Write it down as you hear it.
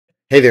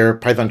Hey there,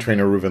 Python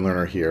trainer Reuven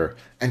Learner here,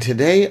 and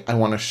today I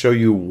want to show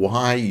you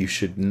why you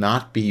should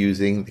not be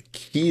using the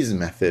keys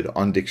method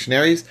on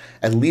dictionaries,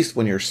 at least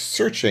when you're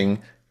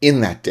searching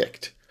in that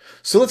dict.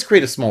 So let's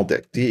create a small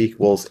dict, d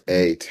equals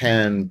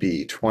a10,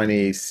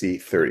 b20,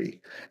 c30.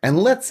 And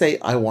let's say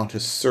I want to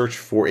search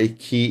for a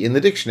key in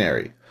the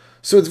dictionary.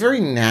 So it's very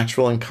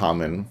natural and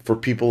common for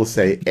people to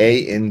say a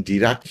in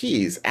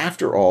d.keys.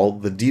 After all,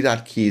 the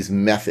d.keys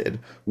method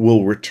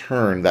will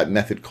return, that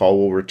method call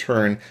will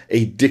return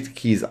a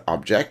dict.keys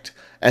object,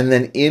 and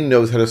then in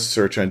knows how to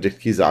search on a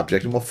dict.keys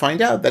object, and we'll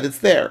find out that it's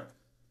there.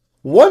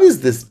 What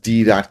is this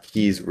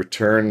d.keys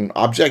return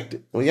object?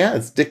 Well, yeah,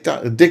 it's dict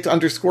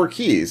underscore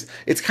keys.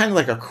 It's kind of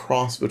like a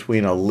cross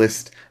between a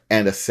list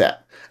and a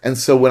set. And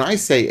so when I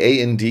say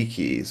a and d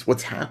keys,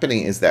 what's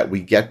happening is that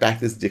we get back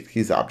this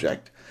dict.keys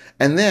object,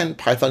 and then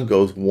Python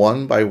goes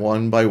one by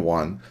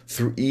one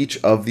through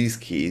each of these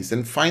keys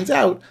and finds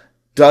out,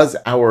 does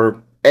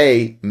our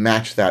A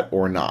match that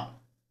or not?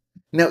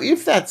 Now,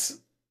 if that's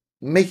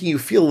making you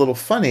feel a little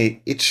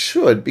funny, it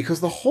should, because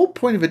the whole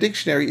point of a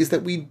dictionary is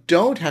that we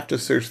don't have to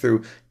search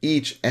through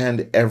each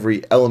and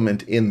every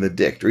element in the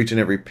dict, or each and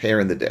every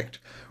pair in the dict.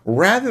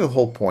 Rather, the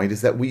whole point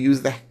is that we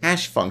use the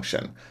hash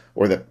function,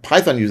 or that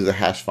Python uses a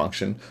hash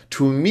function,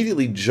 to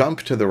immediately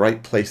jump to the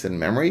right place in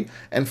memory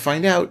and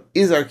find out,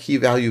 is our key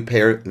value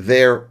pair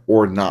there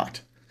or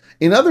not?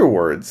 In other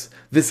words,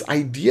 this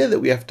idea that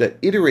we have to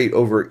iterate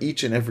over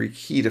each and every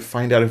key to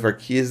find out if our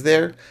key is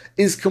there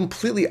is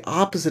completely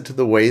opposite to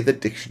the way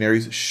that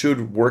dictionaries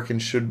should work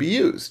and should be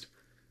used.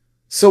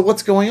 So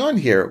what's going on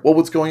here? Well,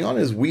 what's going on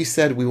is we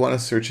said we want to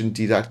search in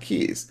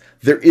d.keys.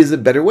 There is a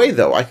better way,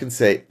 though. I can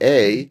say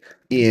a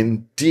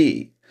in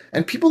d.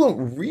 And people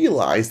don't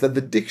realize that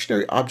the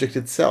dictionary object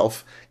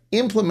itself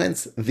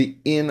implements the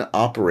in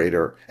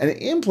operator, and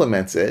it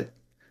implements it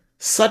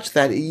such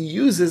that it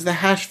uses the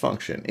hash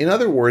function. In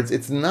other words,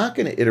 it's not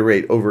going to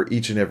iterate over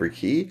each and every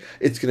key.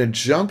 It's going to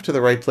jump to the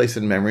right place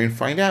in memory and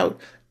find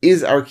out,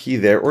 is our key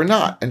there or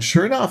not? And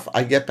sure enough,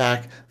 I get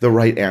back the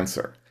right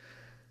answer.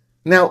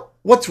 Now,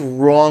 what's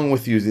wrong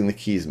with using the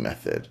keys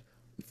method?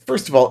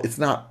 First of all, it's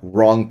not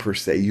wrong per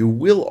se. You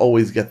will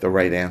always get the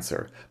right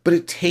answer, but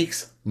it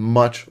takes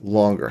much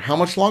longer. How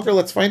much longer?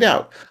 Let's find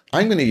out.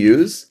 I'm going to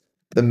use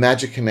the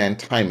magic command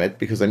timeit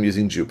because I'm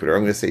using Jupyter.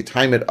 I'm going to say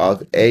timeit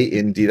of a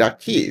in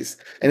d.keys,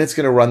 and it's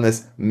going to run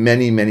this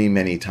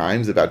many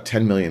times, about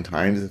 10 million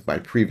times if my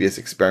previous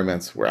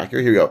experiments were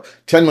accurate. Here we go.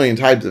 10 million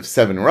times of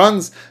 7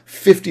 runs,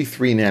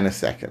 53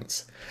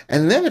 nanoseconds.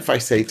 And then if I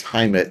say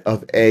timeit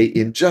of a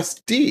in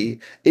just d,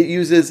 it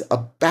uses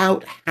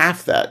about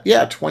half that.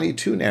 Yeah,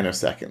 22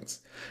 nanoseconds.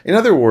 In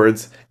other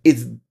words,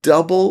 it's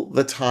double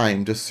the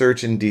time to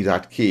search in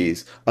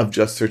d.keys of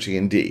just searching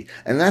in d.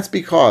 And that's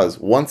because,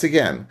 once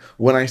again,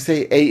 when I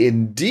say a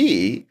in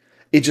d,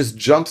 it just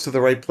jumps to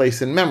the right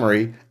place in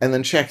memory and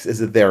then checks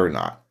is it there or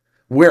not.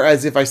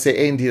 Whereas if I say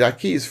a in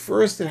d.keys,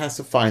 first it has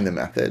to find the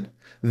method,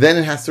 then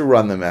it has to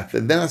run the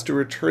method, then it has to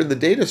return the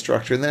data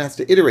structure, and then it has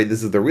to iterate.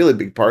 This is the really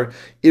big part.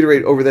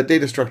 Iterate over that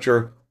data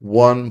structure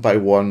one by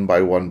one.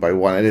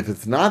 And if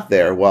it's not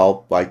there,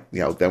 well,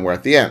 then we're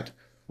at the end.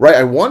 Right?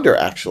 I wonder,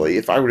 actually,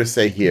 if I were to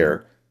say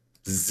here,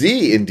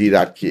 z in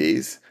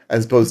d.keys,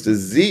 as opposed to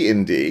z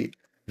in d,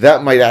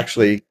 that might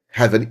actually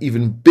have an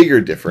even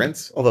bigger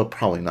difference, although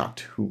probably not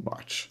too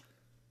much.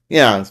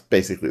 Yeah, it's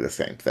basically the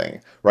same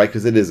thing, right?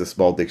 Because it is a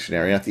small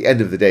dictionary. And at the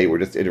end of the day, we're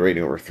just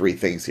iterating over 3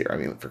 things here. I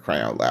mean, for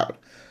crying out loud.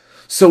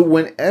 So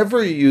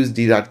whenever you use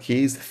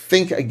d.keys,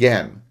 think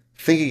again.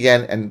 Think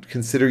again and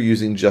consider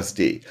using just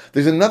d.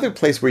 There's another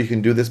place where you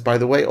can do this, by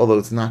the way, although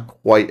it's not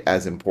quite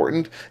as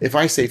important. If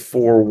I say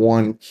for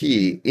one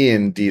key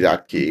in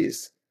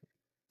d.keys,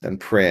 then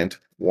print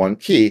one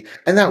key,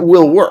 and that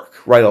will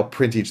work, right? I'll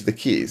print each of the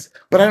keys.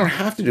 But I don't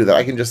have to do that.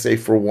 I can just say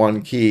for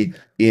one key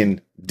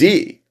in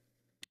d.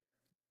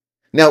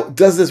 Now,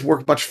 does this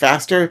work much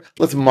faster?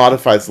 Let's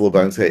modify this a little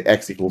bit and say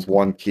x equals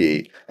one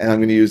key, and I'm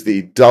going to use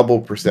the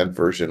double %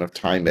 version of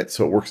timeit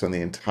so it works on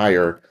the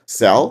entire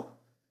cell.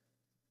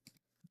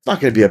 It's not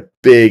going to be a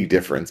big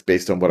difference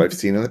based on what I've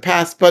seen in the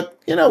past, but,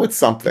 it's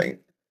something.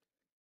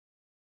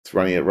 It's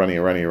running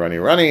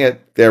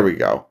it. There we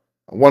go.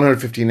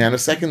 150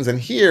 nanoseconds, and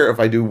here, if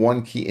I do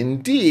one key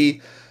in D,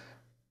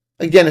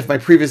 again, if my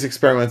previous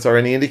experiments are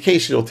any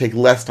indication, it'll take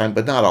less time,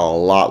 but not a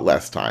lot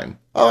less time.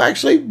 Oh,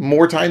 actually,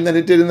 more time than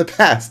it did in the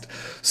past.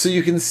 So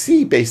you can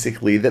see,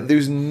 basically, that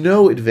there's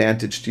no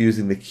advantage to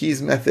using the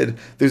keys method.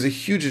 There's a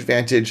huge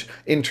advantage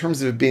in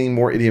terms of it being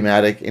more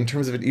idiomatic, in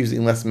terms of it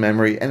using less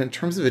memory, and in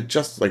terms of it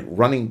just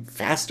running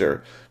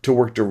faster to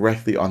work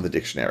directly on the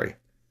dictionary.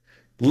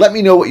 Let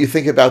me know what you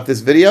think about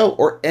this video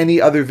or any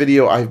other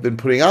video I've been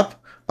putting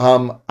up.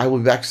 I will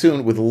be back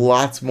soon with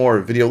lots more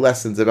video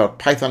lessons about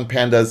Python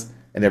pandas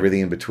and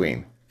everything in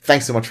between.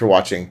 Thanks so much for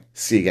watching.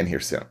 See you again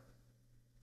here soon.